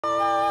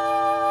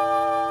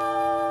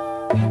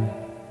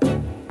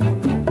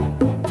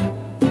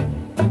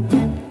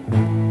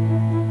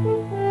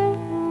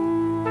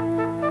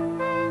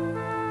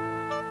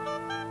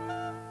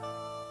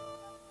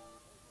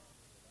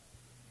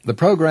The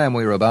program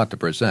we are about to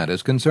present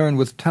is concerned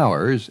with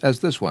towers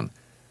as this one.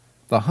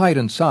 The height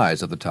and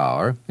size of the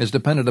tower is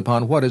dependent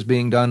upon what is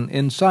being done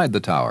inside the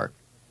tower.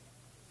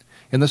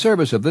 In the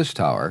service of this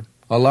tower,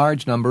 a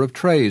large number of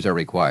trays are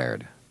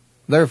required.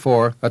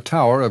 Therefore, a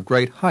tower of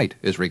great height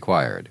is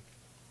required.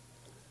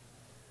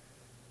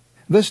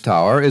 This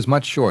tower is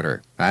much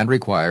shorter and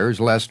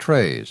requires less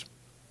trays.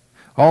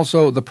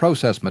 Also, the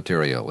process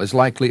material is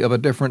likely of a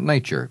different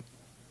nature.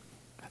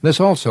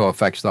 This also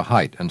affects the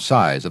height and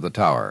size of the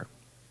tower.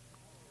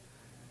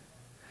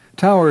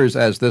 Towers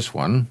as this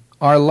one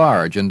are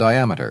large in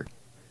diameter.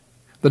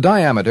 The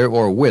diameter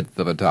or width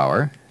of a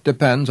tower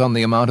depends on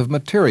the amount of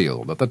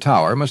material that the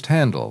tower must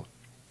handle.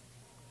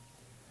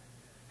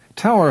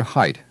 Tower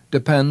height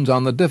depends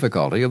on the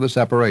difficulty of the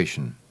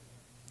separation.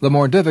 The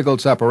more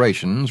difficult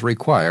separations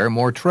require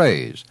more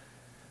trays.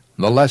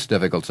 The less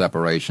difficult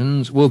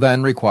separations will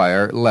then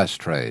require less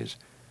trays.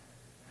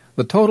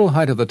 The total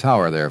height of the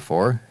tower,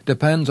 therefore,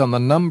 depends on the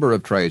number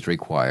of trays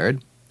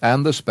required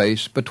and the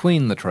space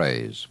between the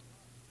trays.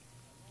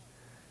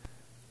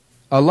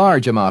 A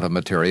large amount of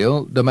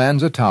material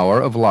demands a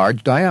tower of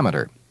large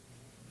diameter.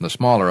 The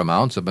smaller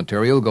amounts of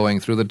material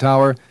going through the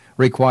tower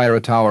require a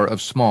tower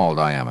of small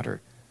diameter.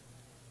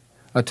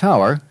 A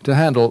tower to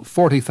handle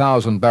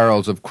 40,000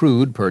 barrels of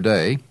crude per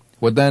day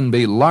would then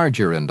be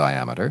larger in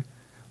diameter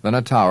than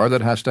a tower that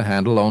has to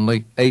handle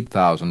only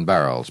 8,000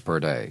 barrels per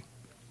day.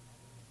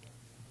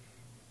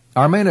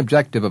 Our main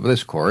objective of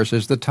this course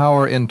is the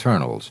tower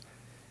internals.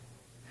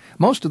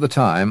 Most of the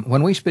time,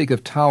 when we speak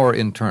of tower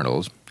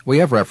internals, we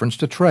have reference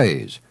to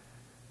trays.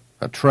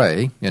 A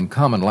tray, in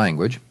common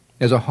language,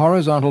 is a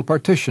horizontal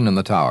partition in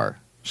the tower,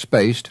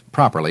 spaced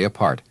properly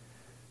apart.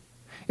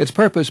 Its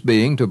purpose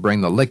being to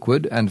bring the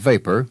liquid and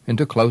vapor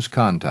into close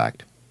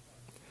contact.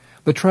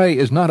 The tray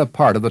is not a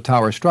part of the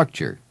tower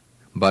structure,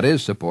 but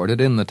is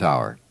supported in the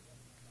tower.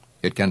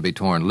 It can be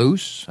torn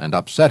loose and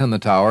upset in the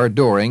tower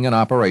during an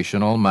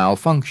operational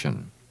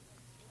malfunction.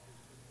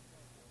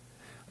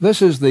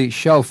 This is the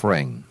shelf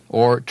ring,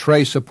 or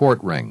tray support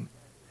ring.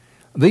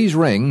 These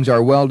rings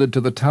are welded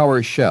to the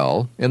tower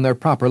shell in their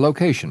proper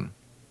location.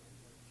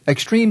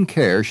 Extreme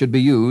care should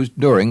be used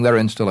during their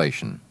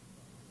installation.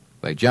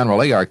 They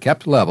generally are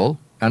kept level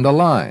and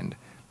aligned,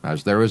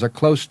 as there is a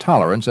close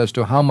tolerance as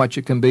to how much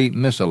it can be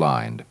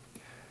misaligned.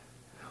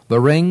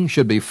 The ring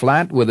should be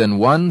flat within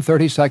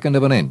 1/32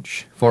 of an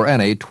inch for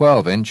any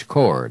 12-inch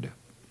cord.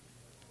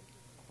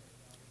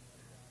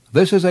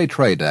 This is a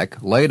tray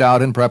deck laid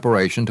out in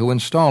preparation to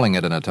installing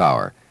it in a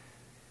tower.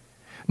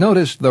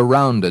 Notice the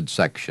rounded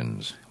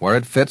sections, where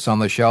it fits on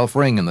the shelf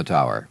ring in the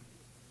tower.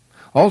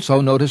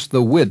 Also notice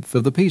the width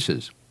of the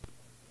pieces.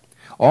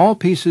 All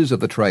pieces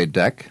of the tray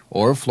deck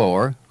or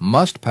floor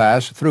must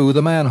pass through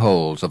the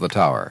manholes of the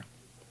tower.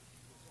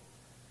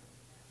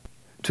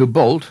 To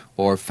bolt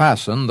or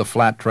fasten the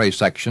flat tray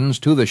sections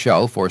to the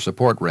shelf or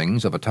support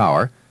rings of a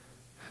tower,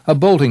 a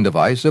bolting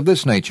device of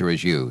this nature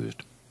is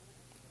used.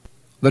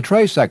 The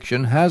tray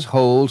section has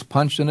holes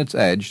punched in its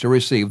edge to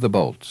receive the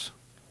bolts.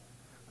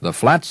 The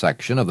flat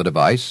section of the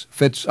device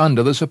fits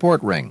under the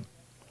support ring.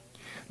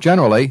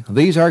 Generally,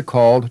 these are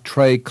called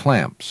tray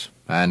clamps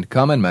and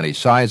come in many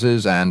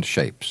sizes and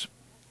shapes.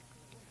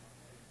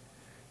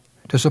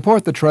 To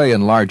support the tray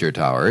in larger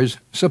towers,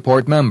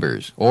 support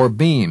members or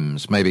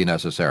beams may be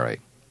necessary.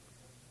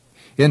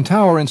 In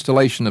tower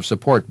installation of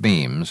support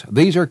beams,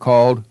 these are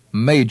called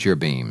major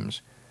beams.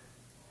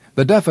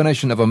 The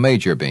definition of a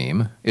major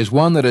beam is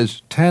one that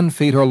is 10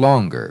 feet or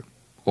longer,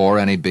 or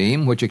any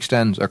beam which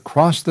extends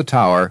across the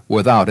tower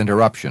without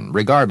interruption,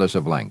 regardless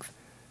of length.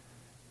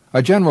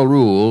 A general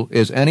rule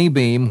is any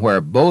beam where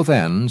both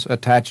ends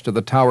attach to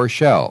the tower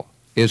shell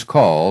is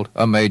called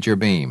a major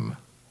beam.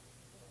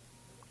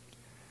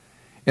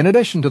 In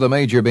addition to the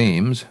major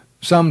beams,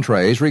 some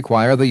trays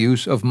require the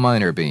use of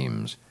minor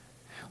beams.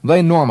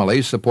 They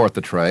normally support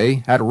the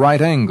tray at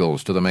right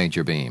angles to the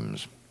major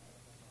beams.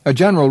 A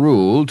general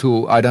rule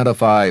to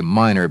identify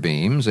minor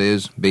beams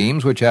is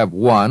beams which have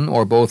one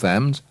or both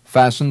ends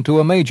fastened to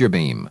a major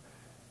beam.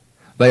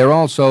 They are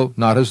also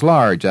not as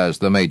large as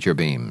the major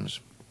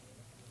beams.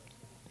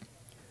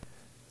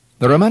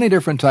 There are many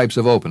different types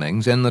of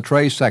openings in the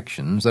tray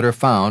sections that are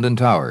found in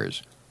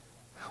towers.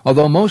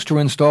 Although most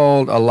are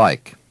installed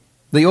alike,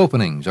 the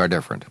openings are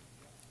different.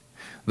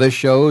 This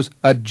shows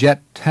a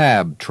jet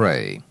tab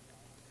tray.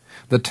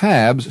 The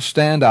tabs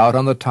stand out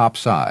on the top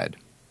side.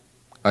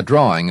 A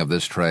drawing of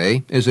this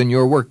tray is in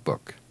your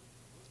workbook.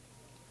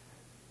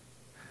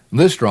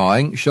 This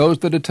drawing shows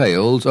the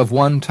details of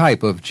one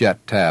type of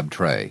jet tab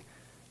tray.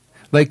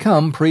 They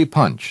come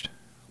pre-punched,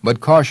 but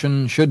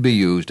caution should be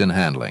used in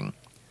handling.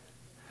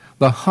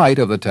 The height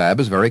of the tab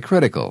is very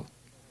critical,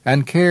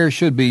 and care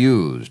should be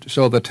used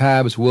so the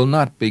tabs will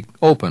not be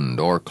opened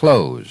or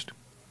closed.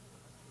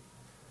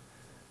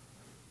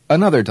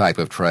 Another type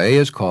of tray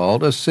is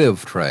called a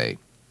sieve tray.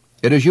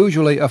 It is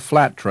usually a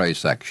flat tray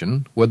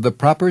section with the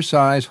proper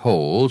size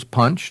holes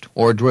punched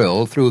or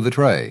drilled through the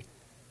tray.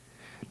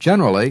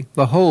 Generally,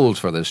 the holes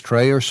for this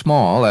tray are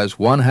small as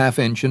 1/2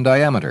 inch in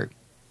diameter.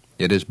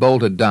 It is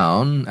bolted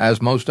down as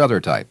most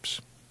other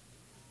types.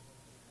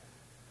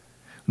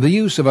 The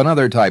use of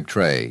another type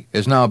tray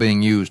is now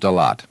being used a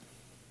lot.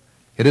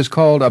 It is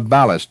called a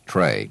ballast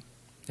tray.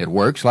 It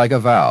works like a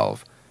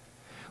valve.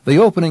 The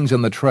openings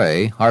in the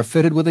tray are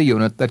fitted with a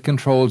unit that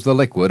controls the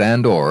liquid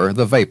and/or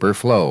the vapor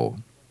flow.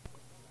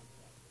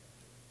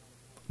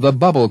 The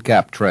bubble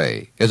cap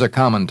tray is a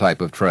common type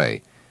of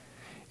tray.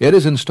 It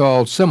is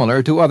installed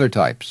similar to other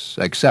types,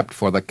 except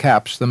for the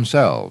caps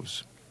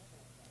themselves.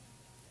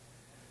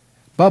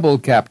 Bubble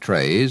cap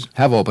trays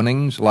have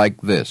openings like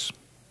this.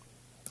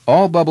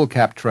 All bubble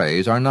cap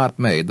trays are not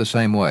made the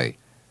same way.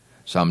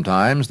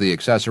 Sometimes the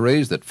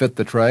accessories that fit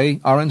the tray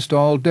are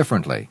installed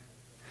differently.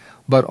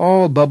 But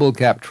all bubble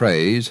cap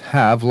trays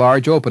have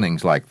large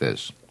openings like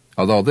this,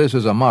 although this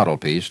is a model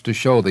piece to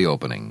show the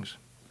openings.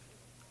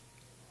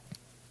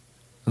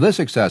 This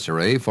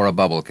accessory for a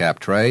bubble cap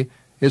tray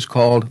is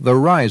called the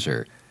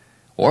riser,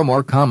 or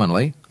more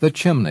commonly, the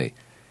chimney.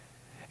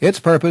 Its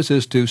purpose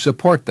is to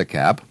support the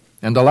cap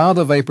and allow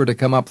the vapor to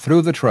come up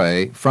through the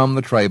tray from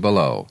the tray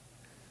below.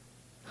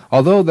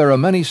 Although there are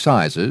many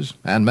sizes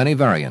and many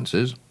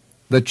variances,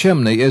 the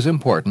chimney is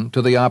important to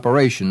the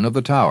operation of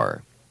the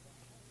tower.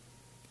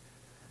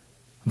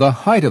 The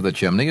height of the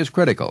chimney is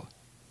critical.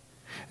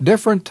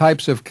 Different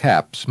types of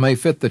caps may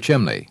fit the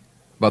chimney,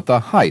 but the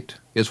height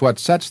is what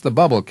sets the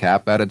bubble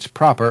cap at its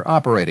proper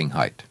operating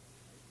height.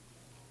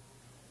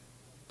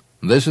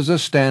 This is a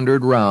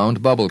standard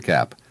round bubble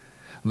cap.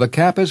 The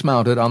cap is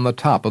mounted on the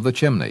top of the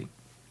chimney.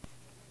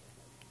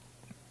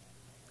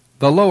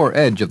 The lower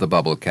edge of the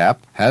bubble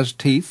cap has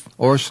teeth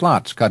or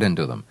slots cut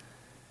into them.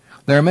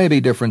 There may be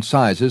different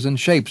sizes and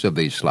shapes of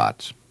these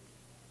slots.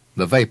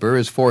 The vapor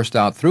is forced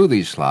out through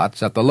these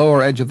slots at the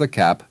lower edge of the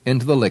cap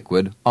into the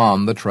liquid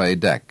on the tray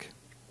deck.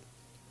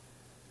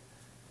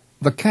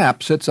 The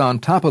cap sits on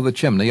top of the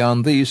chimney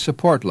on these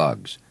support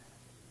lugs.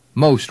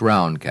 Most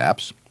round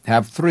caps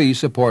have 3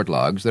 support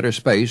lugs that are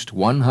spaced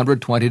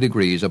 120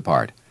 degrees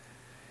apart.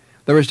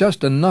 There is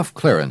just enough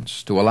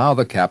clearance to allow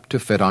the cap to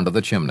fit onto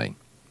the chimney.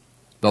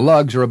 The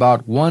lugs are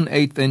about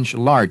 1/8 inch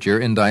larger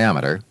in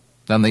diameter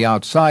than the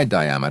outside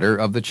diameter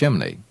of the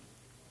chimney.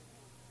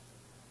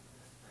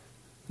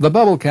 The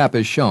bubble cap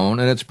is shown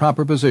in its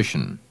proper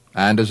position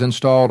and is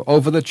installed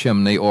over the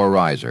chimney or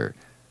riser.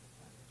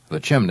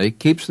 The chimney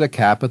keeps the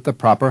cap at the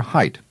proper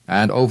height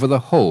and over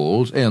the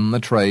holes in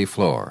the tray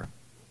floor.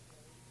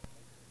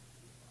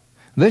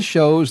 This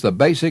shows the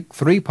basic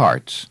 3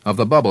 parts of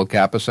the bubble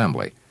cap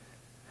assembly.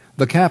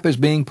 The cap is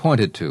being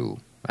pointed to,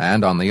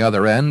 and on the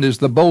other end is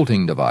the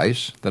bolting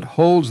device that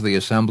holds the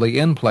assembly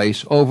in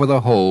place over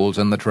the holes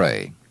in the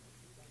tray.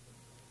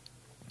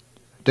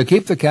 To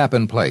keep the cap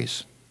in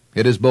place,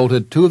 it is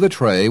bolted to the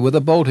tray with a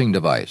bolting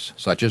device,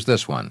 such as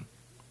this one.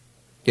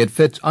 It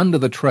fits under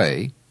the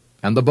tray,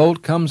 and the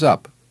bolt comes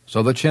up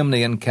so the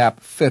chimney and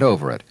cap fit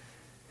over it.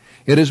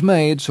 It is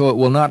made so it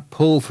will not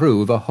pull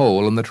through the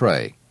hole in the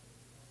tray.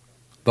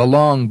 The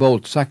long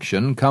bolt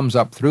section comes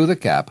up through the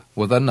cap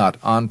with a nut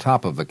on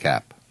top of the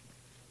cap.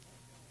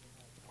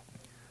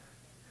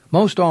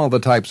 Most all the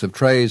types of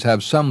trays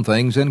have some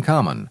things in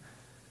common.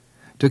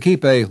 To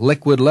keep a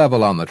liquid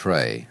level on the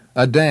tray,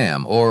 a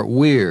dam or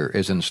weir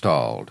is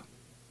installed.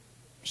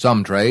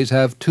 Some trays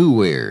have 2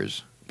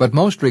 weirs, but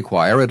most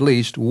require at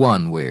least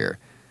 1 weir.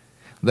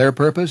 Their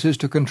purpose is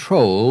to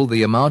control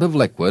the amount of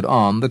liquid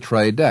on the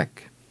tray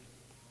deck.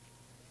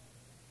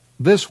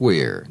 This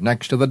weir,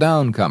 next to the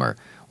downcomer,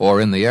 or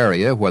in the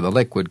area where the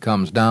liquid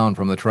comes down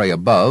from the tray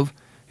above,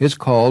 is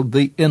called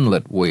the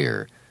inlet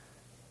weir.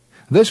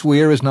 This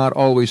weir is not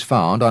always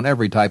found on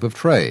every type of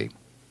tray.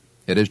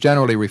 It is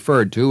generally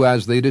referred to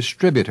as the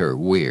distributor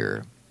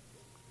weir.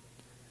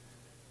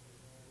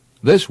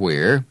 This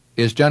weir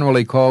is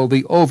generally called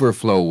the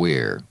overflow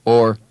weir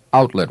or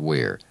outlet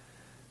weir.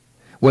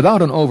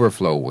 Without an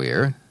overflow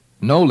weir,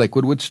 no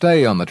liquid would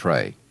stay on the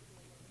tray.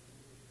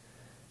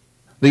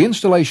 The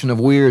installation of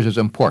weirs is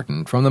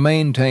important from the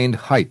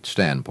maintained height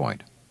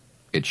standpoint.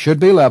 It should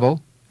be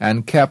level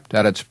and kept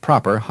at its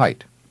proper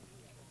height.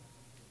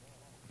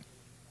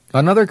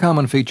 Another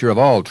common feature of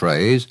all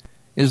trays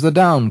is the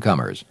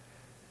downcomers.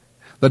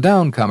 The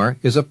downcomer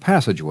is a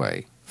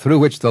passageway through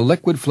which the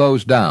liquid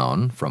flows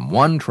down from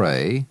one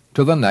tray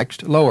to the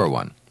next lower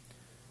one.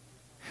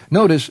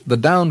 Notice the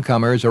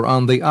downcomers are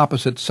on the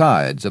opposite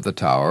sides of the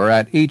tower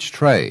at each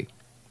tray.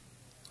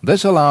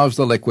 This allows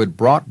the liquid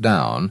brought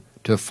down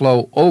to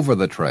flow over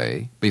the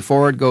tray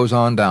before it goes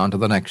on down to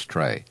the next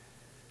tray.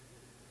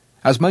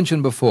 As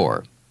mentioned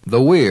before, the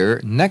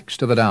weir next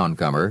to the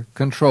downcomer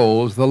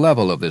controls the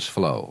level of this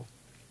flow.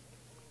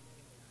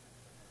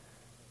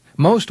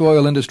 Most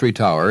oil industry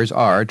towers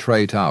are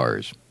tray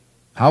towers.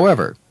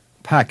 However,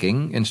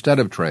 packing instead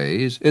of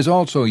trays is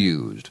also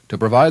used to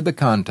provide the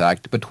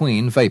contact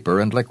between vapor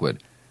and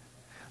liquid.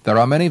 There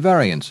are many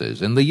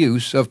variances in the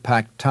use of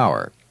packed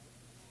tower.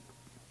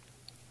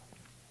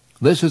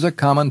 This is a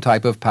common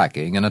type of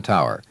packing in a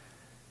tower.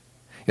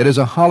 It is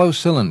a hollow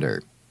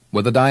cylinder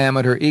with a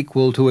diameter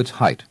equal to its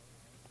height.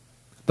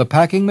 The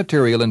packing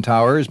material in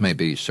towers may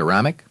be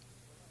ceramic,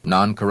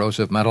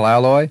 non-corrosive metal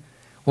alloy,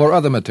 or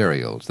other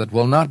materials that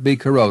will not be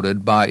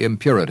corroded by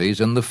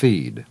impurities in the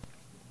feed.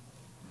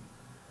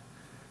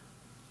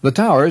 The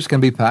towers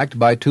can be packed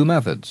by two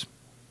methods.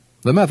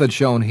 The method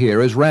shown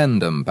here is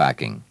random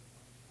packing.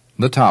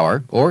 The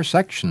tower, or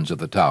sections of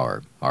the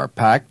tower, are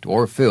packed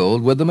or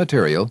filled with the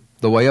material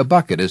the way a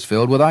bucket is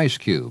filled with ice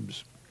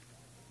cubes.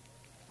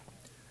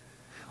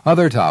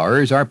 Other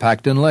towers are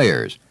packed in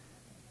layers.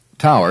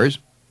 Towers,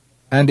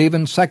 and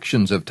even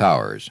sections of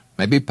towers,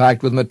 may be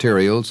packed with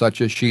materials such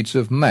as sheets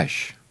of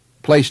mesh,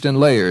 placed in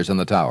layers in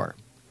the tower.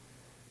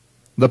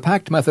 The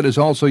packed method is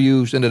also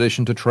used in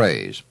addition to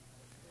trays.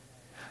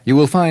 You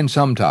will find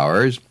some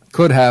towers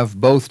could have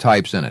both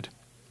types in it.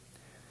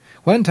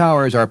 When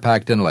towers are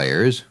packed in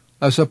layers,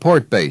 a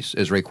support base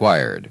is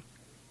required.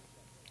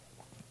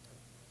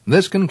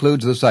 This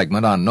concludes the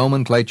segment on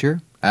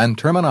nomenclature and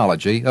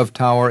terminology of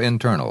tower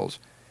internals.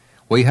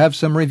 We have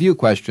some review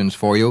questions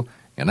for you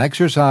in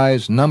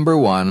exercise number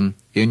 1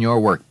 in your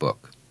workbook.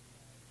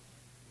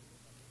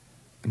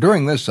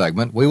 During this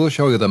segment, we will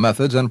show you the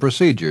methods and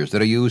procedures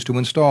that are used to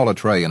install a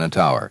tray in a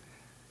tower.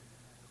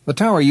 The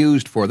tower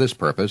used for this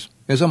purpose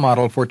is a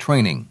model for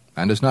training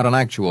and is not an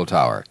actual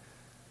tower.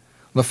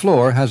 The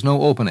floor has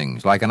no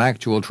openings like an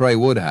actual tray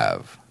would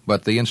have,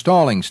 but the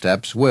installing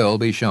steps will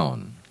be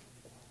shown.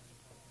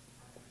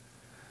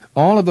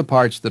 All of the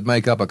parts that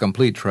make up a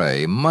complete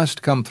tray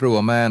must come through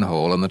a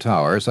manhole in the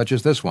tower, such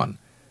as this one.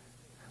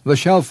 The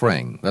shelf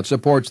ring that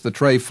supports the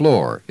tray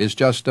floor is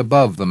just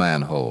above the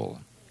manhole.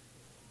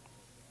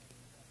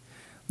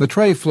 The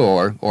tray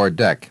floor, or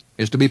deck,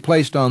 is to be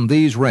placed on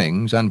these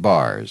rings and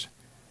bars.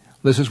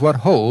 This is what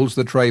holds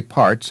the tray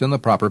parts in the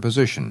proper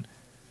position.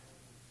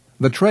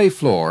 The tray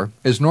floor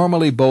is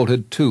normally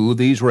bolted to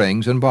these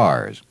rings and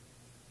bars.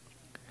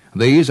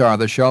 These are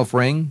the shelf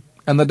ring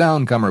and the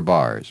downcomer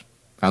bars,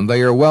 and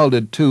they are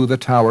welded to the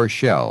tower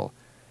shell.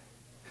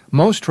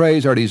 Most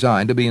trays are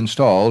designed to be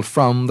installed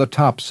from the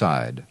top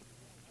side.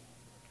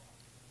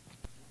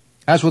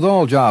 As with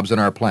all jobs in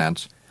our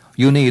plants,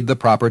 you need the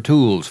proper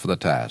tools for the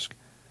task.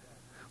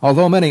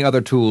 Although many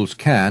other tools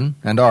can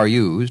and are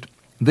used,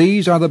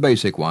 these are the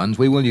basic ones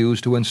we will use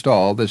to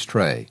install this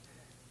tray.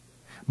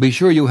 Be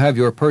sure you have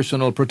your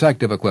personal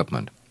protective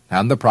equipment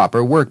and the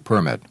proper work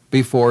permit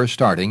before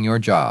starting your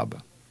job.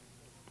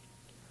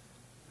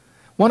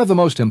 One of the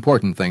most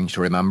important things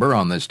to remember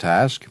on this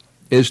task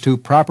is to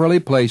properly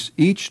place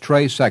each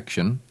tray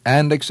section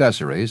and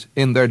accessories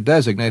in their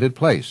designated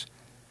place.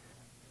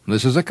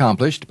 This is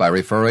accomplished by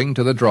referring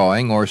to the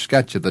drawing or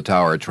sketch of the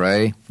tower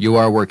tray you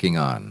are working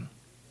on.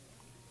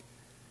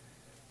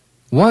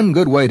 One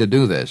good way to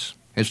do this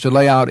is to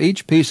lay out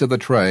each piece of the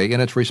tray in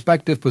its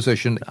respective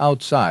position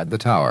outside the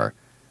tower.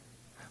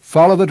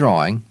 Follow the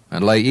drawing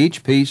and lay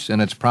each piece in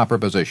its proper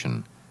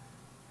position.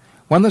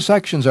 When the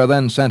sections are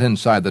then sent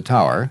inside the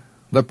tower,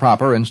 the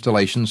proper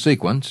installation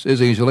sequence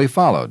is easily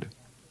followed.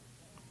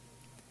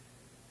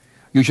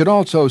 You should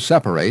also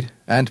separate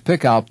and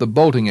pick out the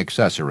bolting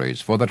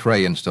accessories for the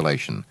tray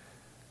installation.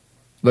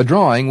 The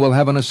drawing will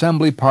have an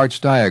assembly parts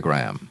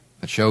diagram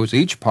that shows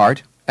each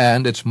part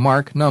and its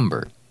mark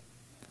number.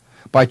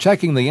 By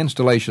checking the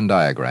installation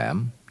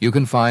diagram, you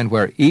can find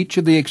where each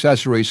of the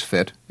accessories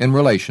fit in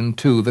relation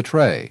to the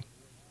tray.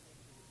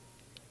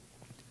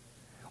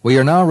 We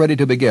are now ready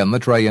to begin the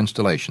tray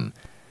installation.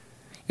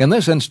 In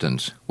this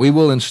instance, we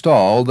will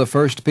install the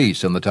first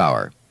piece in the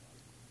tower.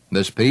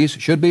 This piece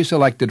should be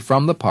selected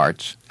from the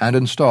parts and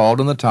installed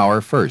in the tower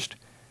first.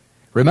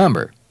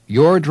 Remember,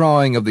 your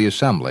drawing of the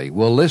assembly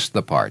will list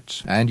the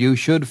parts, and you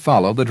should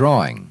follow the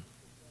drawing.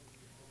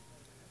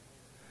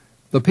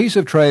 The piece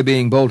of tray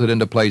being bolted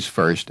into place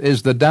first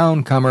is the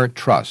downcomer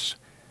truss.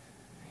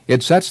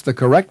 It sets the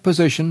correct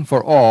position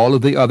for all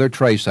of the other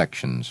tray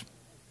sections.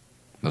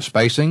 The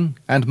spacing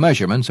and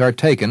measurements are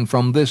taken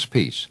from this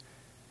piece.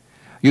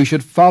 You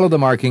should follow the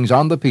markings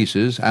on the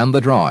pieces and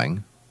the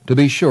drawing to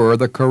be sure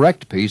the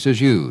correct piece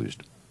is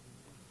used.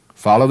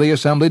 Follow the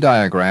assembly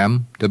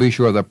diagram to be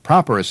sure the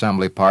proper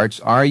assembly parts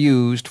are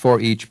used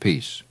for each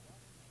piece.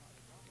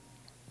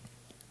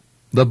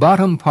 The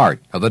bottom part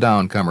of the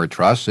downcomer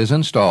truss is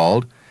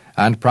installed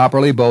and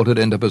properly bolted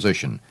into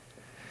position.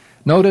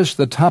 Notice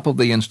the top of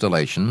the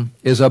installation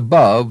is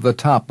above the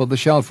top of the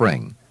shelf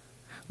ring.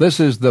 This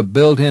is the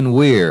built-in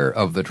weir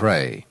of the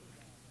tray.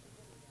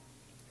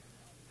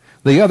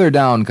 The other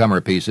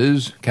downcomer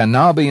pieces can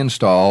now be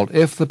installed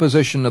if the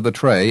position of the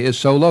tray is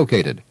so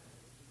located.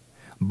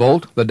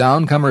 Bolt the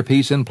downcomer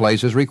piece in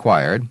place as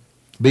required,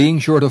 being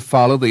sure to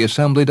follow the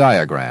assembly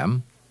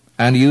diagram,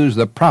 and use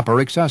the proper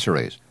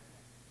accessories.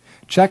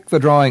 Check the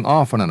drawing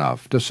often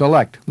enough to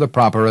select the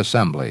proper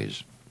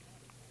assemblies.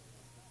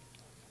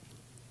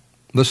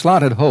 The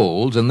slotted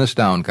holes in this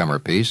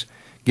downcomer piece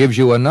gives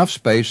you enough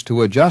space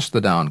to adjust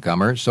the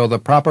downcomer so the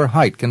proper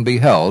height can be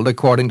held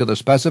according to the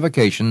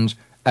specifications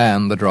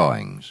and the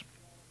drawings.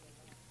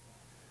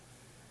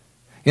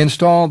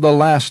 Install the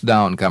last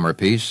downcomer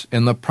piece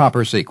in the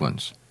proper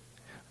sequence.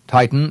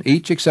 Tighten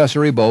each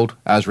accessory bolt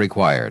as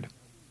required.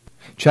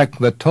 Check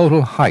the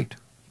total height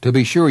to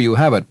be sure you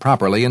have it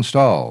properly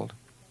installed.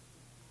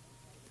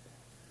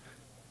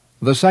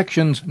 The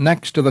sections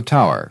next to the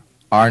tower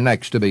are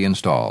next to be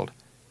installed.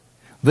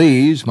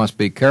 These must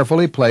be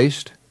carefully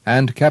placed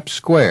and kept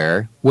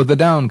square with the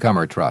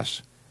downcomer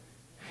truss.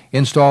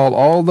 Install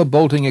all the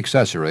bolting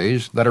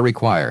accessories that are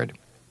required.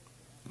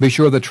 Be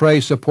sure the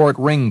tray support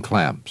ring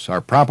clamps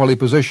are properly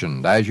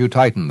positioned as you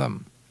tighten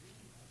them.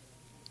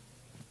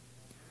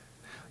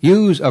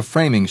 Use a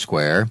framing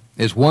square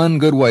is one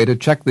good way to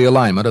check the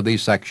alignment of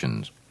these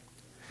sections.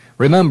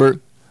 Remember,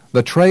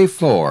 the tray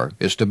floor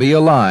is to be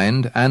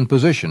aligned and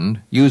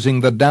positioned using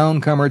the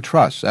downcomer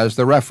truss as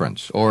the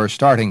reference or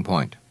starting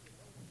point.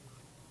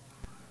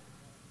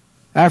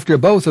 After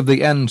both of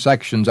the end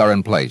sections are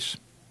in place,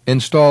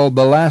 install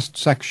the last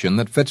section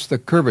that fits the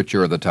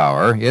curvature of the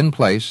tower in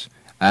place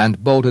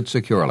and bolt it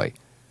securely.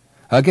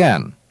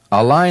 Again,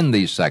 align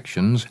these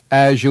sections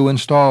as you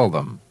install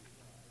them.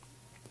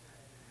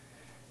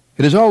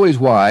 It is always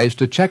wise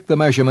to check the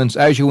measurements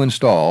as you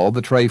install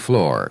the tray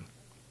floor.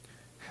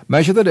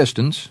 Measure the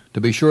distance to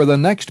be sure the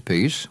next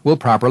piece will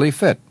properly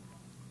fit.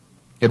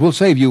 It will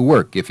save you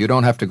work if you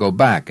don't have to go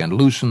back and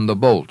loosen the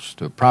bolts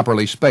to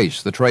properly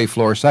space the tray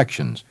floor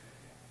sections.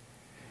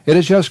 It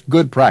is just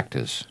good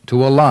practice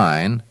to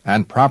align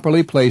and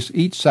properly place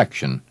each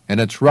section in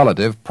its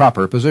relative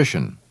proper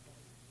position.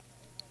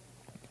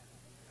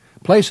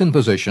 Place in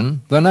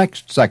position the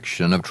next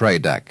section of tray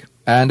deck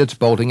and its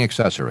bolting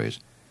accessories.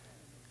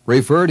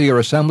 Refer to your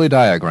assembly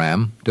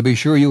diagram to be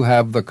sure you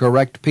have the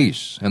correct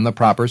piece in the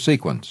proper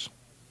sequence.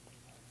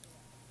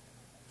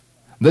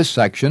 This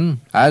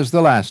section, as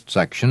the last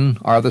section,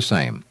 are the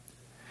same.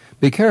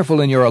 Be careful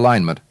in your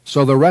alignment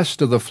so the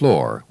rest of the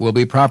floor will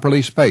be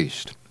properly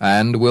spaced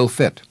and will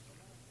fit.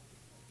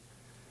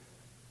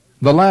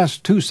 The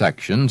last two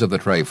sections of the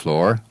tray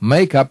floor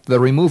make up the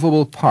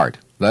removable part,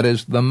 that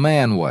is, the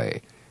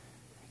manway.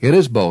 It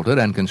is bolted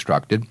and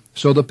constructed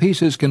so the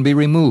pieces can be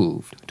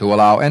removed to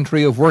allow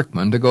entry of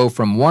workmen to go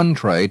from one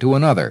tray to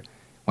another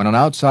when an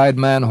outside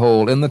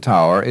manhole in the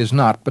tower is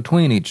not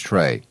between each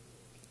tray.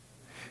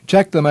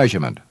 Check the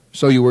measurement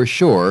so you are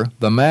sure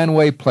the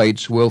manway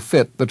plates will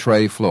fit the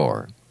tray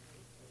floor.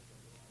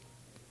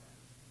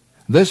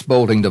 This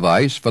bolting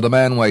device for the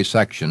manway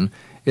section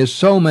is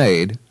so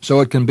made so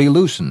it can be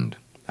loosened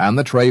and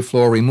the tray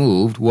floor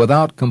removed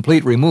without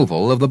complete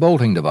removal of the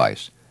bolting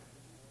device.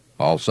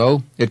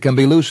 Also, it can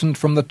be loosened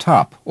from the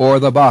top or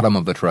the bottom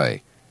of the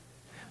tray.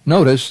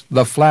 Notice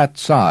the flat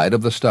side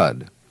of the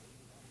stud.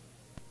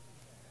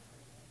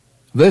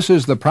 This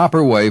is the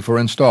proper way for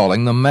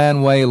installing the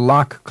manway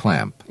lock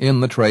clamp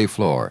in the tray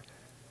floor.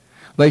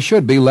 They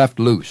should be left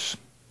loose,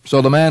 so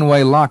the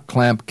manway lock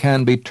clamp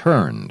can be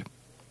turned.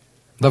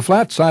 The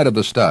flat side of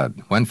the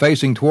stud, when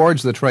facing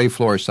towards the tray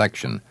floor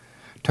section,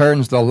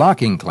 turns the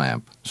locking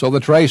clamp so the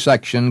tray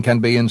section can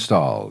be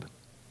installed.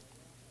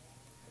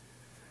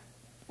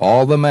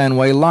 All the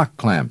manway lock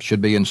clamps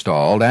should be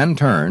installed and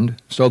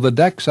turned so the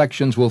deck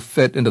sections will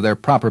fit into their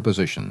proper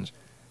positions.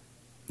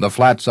 The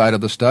flat side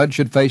of the stud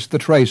should face the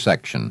tray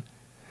section,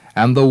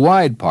 and the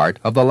wide part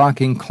of the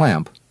locking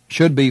clamp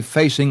should be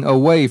facing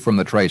away from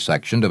the tray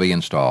section to be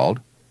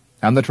installed,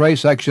 and the tray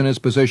section is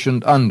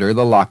positioned under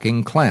the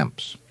locking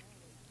clamps.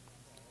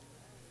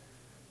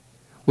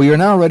 We are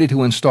now ready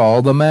to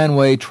install the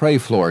manway tray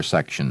floor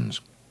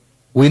sections.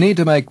 We need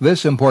to make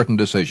this important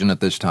decision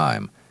at this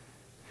time.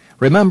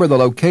 Remember, the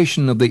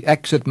location of the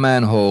exit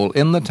manhole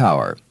in the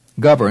tower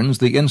governs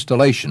the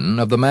installation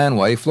of the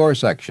manway floor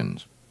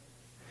sections.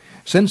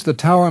 Since the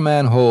tower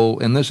manhole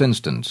in this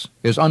instance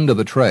is under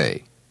the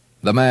tray,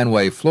 the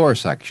manway floor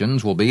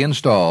sections will be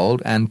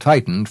installed and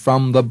tightened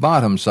from the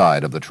bottom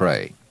side of the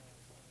tray.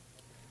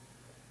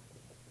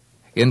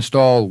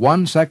 Install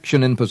one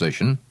section in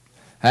position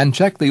and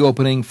check the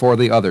opening for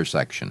the other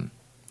section.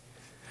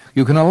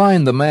 You can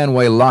align the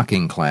manway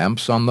locking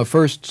clamps on the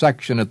first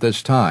section at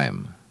this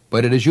time,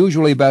 but it is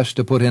usually best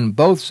to put in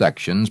both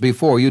sections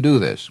before you do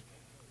this.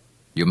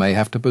 You may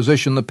have to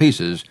position the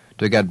pieces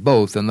to get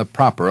both in the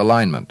proper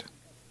alignment.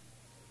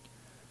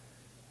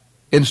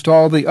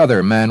 Install the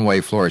other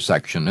manway floor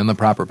section in the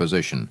proper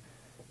position.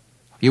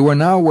 You are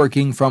now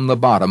working from the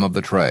bottom of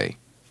the tray.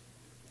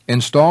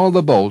 Install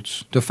the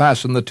bolts to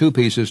fasten the two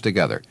pieces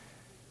together.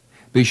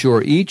 Be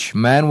sure each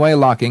manway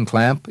locking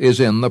clamp is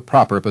in the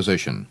proper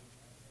position.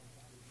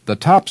 The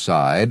top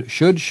side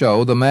should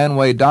show the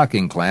manway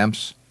docking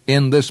clamps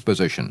in this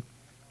position.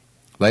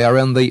 They are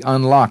in the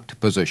unlocked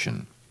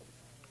position.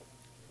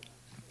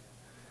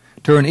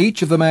 Turn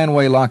each of the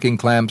manway locking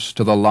clamps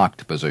to the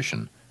locked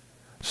position.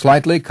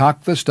 Slightly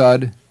cock the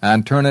stud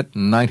and turn it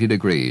 90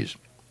 degrees.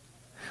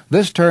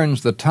 This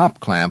turns the top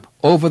clamp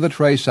over the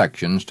tray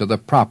sections to the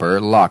proper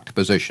locked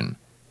position.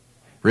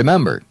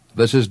 Remember,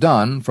 this is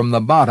done from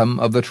the bottom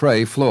of the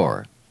tray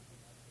floor.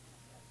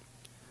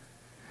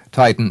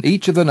 Tighten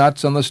each of the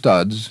nuts on the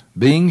studs,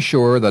 being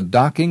sure the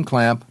docking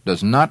clamp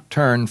does not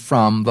turn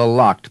from the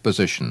locked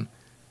position.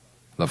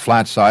 The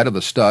flat side of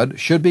the stud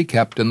should be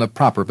kept in the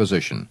proper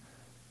position.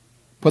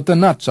 Put the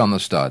nuts on the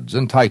studs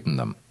and tighten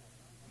them.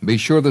 Be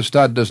sure the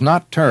stud does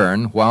not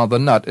turn while the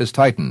nut is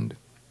tightened.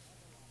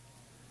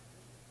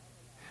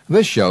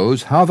 This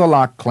shows how the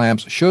lock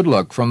clamps should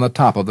look from the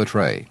top of the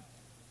tray.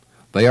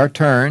 They are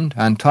turned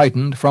and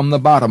tightened from the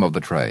bottom of the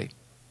tray.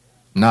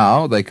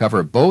 Now they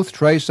cover both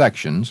tray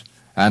sections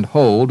and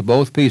hold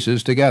both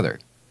pieces together.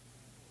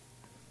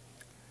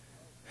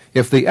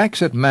 If the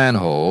exit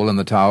manhole in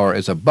the tower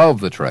is above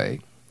the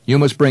tray, you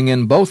must bring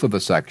in both of the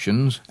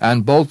sections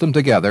and bolt them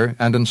together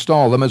and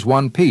install them as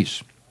one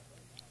piece.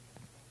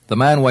 The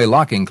manway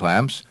locking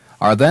clamps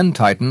are then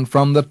tightened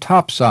from the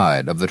top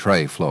side of the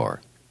tray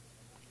floor.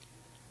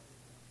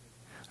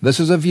 This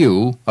is a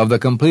view of the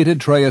completed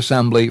tray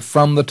assembly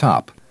from the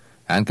top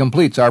and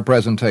completes our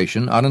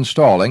presentation on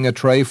installing a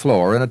tray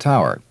floor in a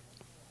tower.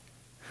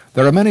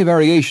 There are many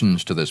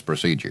variations to this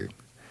procedure,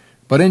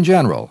 but in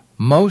general,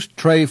 most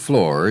tray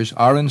floors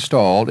are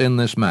installed in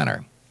this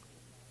manner.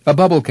 A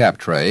bubble cap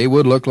tray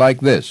would look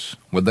like this,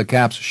 with the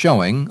caps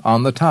showing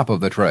on the top of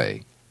the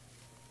tray.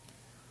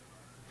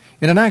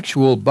 In an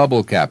actual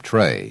bubble cap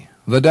tray,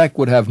 the deck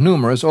would have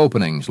numerous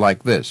openings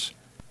like this.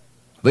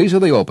 These are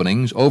the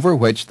openings over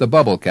which the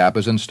bubble cap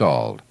is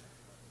installed.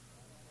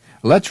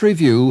 Let's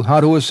review how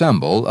to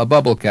assemble a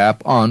bubble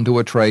cap onto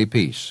a tray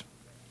piece.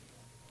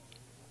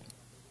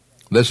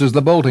 This is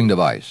the bolting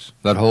device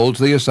that holds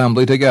the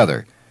assembly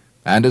together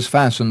and is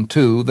fastened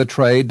to the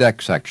tray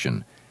deck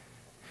section.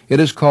 It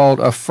is called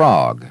a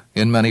frog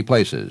in many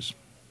places.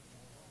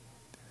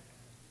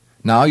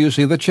 Now you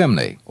see the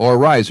chimney or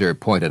riser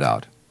pointed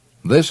out.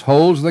 This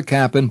holds the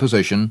cap in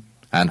position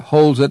and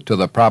holds it to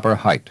the proper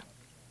height.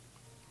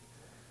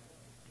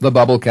 The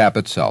bubble cap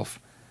itself.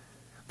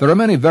 There are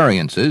many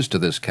variances to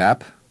this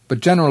cap, but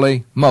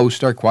generally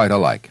most are quite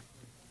alike.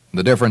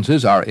 The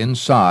differences are in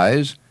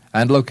size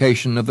and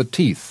location of the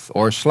teeth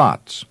or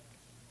slots.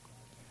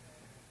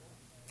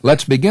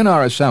 Let's begin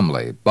our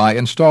assembly by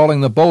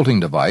installing the bolting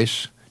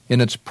device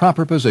in its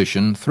proper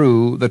position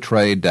through the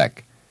tray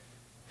deck.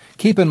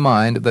 Keep in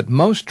mind that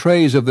most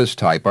trays of this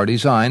type are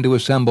designed to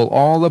assemble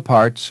all the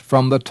parts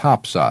from the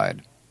top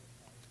side.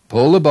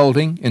 Pull the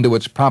bolting into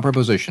its proper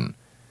position.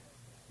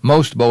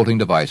 Most bolting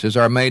devices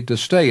are made to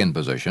stay in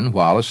position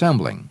while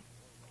assembling.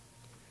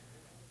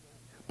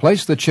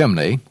 Place the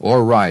chimney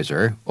or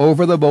riser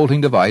over the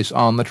bolting device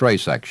on the tray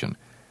section.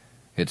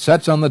 It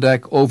sets on the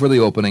deck over the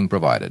opening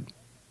provided.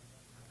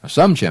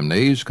 Some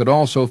chimneys could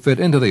also fit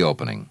into the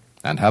opening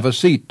and have a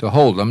seat to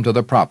hold them to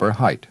the proper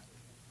height.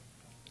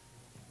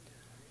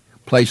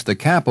 Place the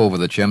cap over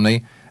the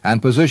chimney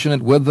and position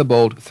it with the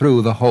bolt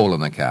through the hole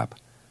in the cap.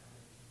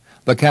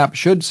 The cap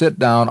should sit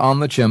down on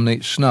the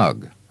chimney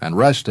snug and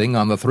resting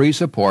on the 3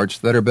 supports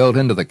that are built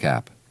into the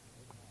cap.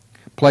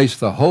 Place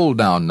the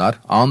hold-down nut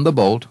on the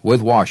bolt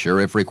with washer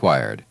if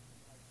required.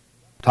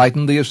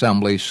 Tighten the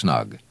assembly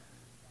snug.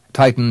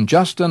 Tighten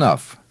just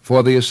enough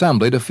for the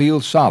assembly to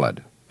feel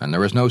solid, and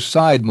there is no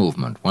side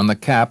movement when the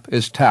cap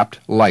is tapped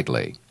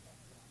lightly.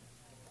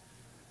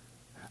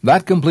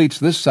 That completes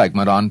this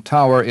segment on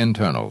tower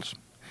internals.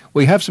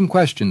 We have some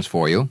questions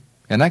for you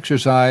in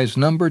exercise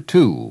number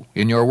 2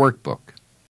 in your workbook.